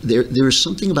 And there is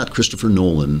something about Christopher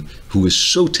Nolan, who is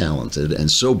so talented and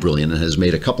so brilliant and has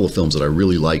made a couple of films that I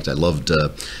really liked. I loved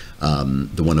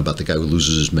the one about the guy who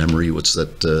loses his memory. What's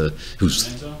that?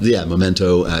 Memento? Yeah,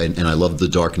 Memento. And I loved the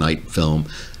Dark Knight film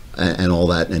and all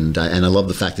that. And I love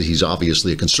the fact that he's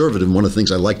obviously a conservative. And one of the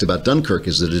things I liked about Dunkirk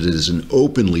is that it is an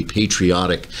openly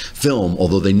patriotic film,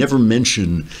 although they never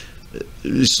mention.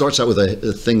 It starts out with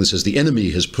a thing that says the enemy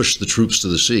has pushed the troops to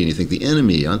the sea, and you think the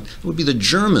enemy would be the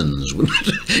Germans.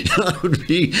 It would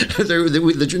be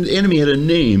the enemy had a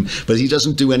name, but he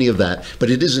doesn't do any of that. But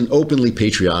it is an openly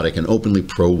patriotic and openly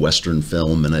pro-Western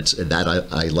film, and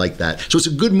I like that. So it's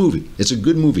a good movie. It's a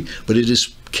good movie, but it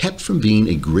is kept from being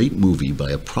a great movie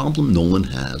by a problem Nolan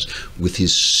has with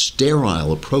his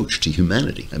sterile approach to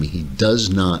humanity. I mean, he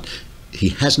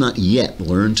has not yet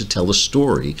learned to tell a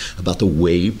story about the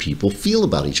way people feel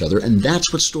about each other, and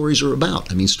that's what stories are about.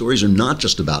 I mean, stories are not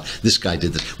just about this guy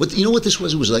did this. You know what this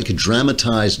was? It was like a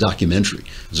dramatized documentary.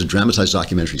 It was a dramatized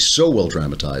documentary, so well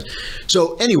dramatized.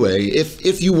 So anyway,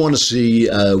 if you want to see,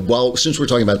 since we're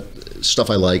talking about stuff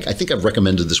I like, I think I've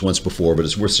recommended this once before, but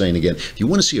it's worth saying again. If you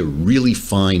want to see a really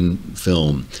fine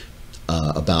film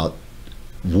about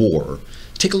war,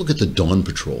 take a look at The Dawn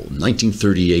Patrol,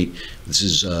 1938. This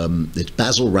is it's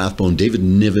Basil Rathbone, David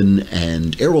Niven,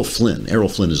 and Errol Flynn. Errol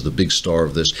Flynn is the big star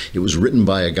of this. It was written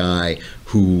by a guy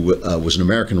who was an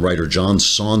American writer, John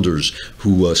Saunders,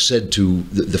 who said to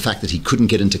the fact that he couldn't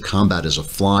get into combat as a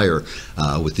flyer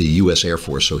with the U.S. Air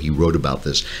Force, so he wrote about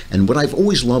this. And what I've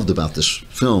always loved about this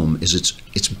film is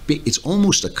it's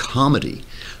almost a comedy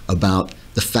about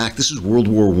the fact this is World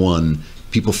War I.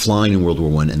 People flying in World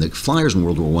War I, and the flyers in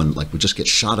World War I would just get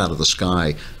shot out of the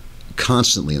sky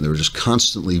constantly, and they were just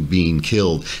constantly being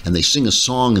killed. And they sing a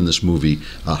song in this movie,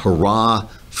 hurrah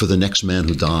for the next man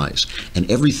who dies.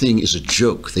 And everything is a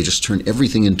joke. They just turn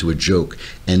everything into a joke.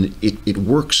 And it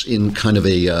works in kind of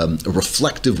a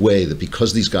reflective way that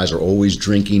because these guys are always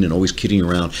drinking and always kidding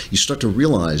around, you start to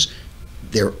realize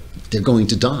they're going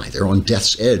to die. They're on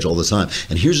death's edge all the time.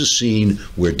 And here's a scene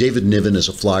where David Niven, as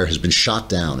a flyer, has been shot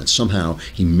down, and somehow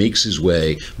he makes his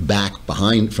way back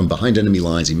from behind enemy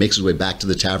lines. He makes his way back to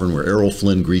the tavern where Errol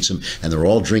Flynn greets him, and they're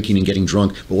all drinking and getting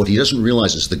drunk. But what he doesn't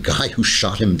realize is the guy who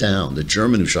shot him down, the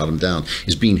German who shot him down,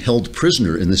 is being held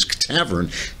prisoner in this tavern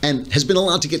and has been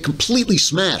allowed to get completely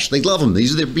smashed. They love him.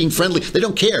 They're being friendly. They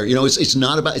don't care. You know, it's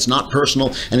not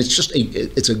personal, and it's just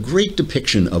it's a great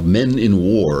depiction of men in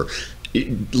war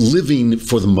living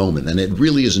for the moment, and it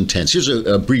really is intense. Here's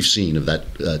a brief scene of that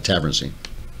tavern scene.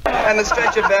 And the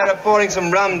stretcher bearer pouring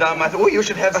some rum down my throat. Oh, you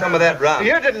should have some of that rum.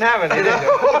 You didn't have any, did you?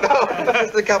 No,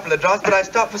 just a couple of drops, but I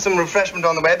stopped for some refreshment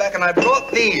on the way back, and I brought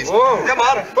these. Whoa. Come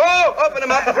on. Whoa, open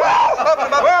them up. Whoa, open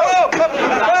them up. Whoa, open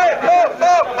them up.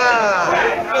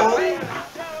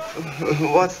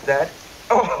 Whoa. What's that?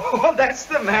 Oh, that's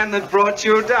the man that brought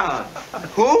you down.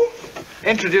 Who?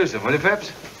 Introduce him, will you,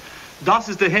 Peps? Das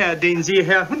ist der Herr, den Sie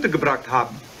Herr untergebracht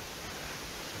haben.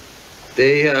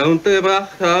 Der Herr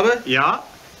untergebracht habe? Ja.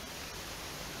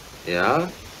 Ja.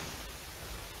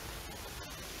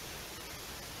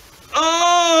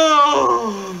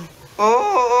 Oh!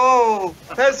 Oh!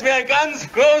 Das ist mir ein ganz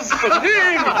großes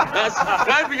Vergnügen. Das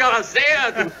freut mich auch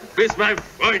sehr. Du bist mein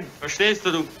Freund. Verstehst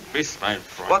du? Du bist mein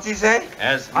Freund. What's he say?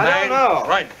 Yes, I don't know.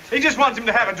 Right. He just wants him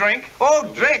to have a drink. Oh,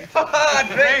 drink.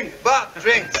 Drink. But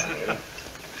drinks.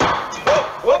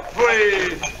 Whoop,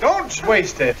 please. Don't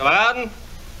waste it. Laden.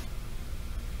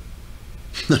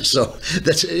 So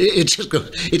it's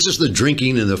just the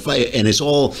drinking and the fight, and it's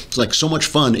like so much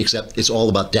fun, except it's all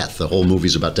about death. The whole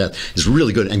movie's about death. It's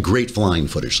really good and great flying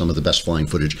footage, some of the best flying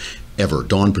footage ever.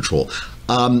 Dawn Patrol.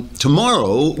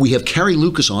 Tomorrow we have Carrie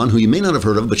Lucas on, who you may not have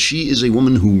heard of, but she is a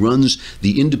woman who runs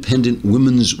the Independent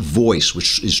Women's Voice,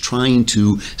 which is trying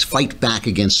to fight back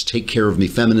against Take Care of Me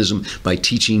feminism by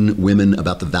teaching women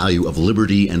about the value of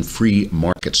liberty and free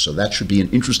markets. So that should be an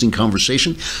interesting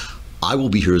conversation. I will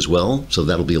be here as well, so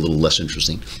that'll be a little less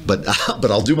interesting, but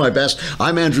I'll do my best.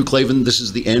 I'm Andrew Klavan. This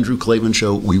is the Andrew Klavan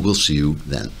Show. We will see you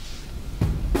then.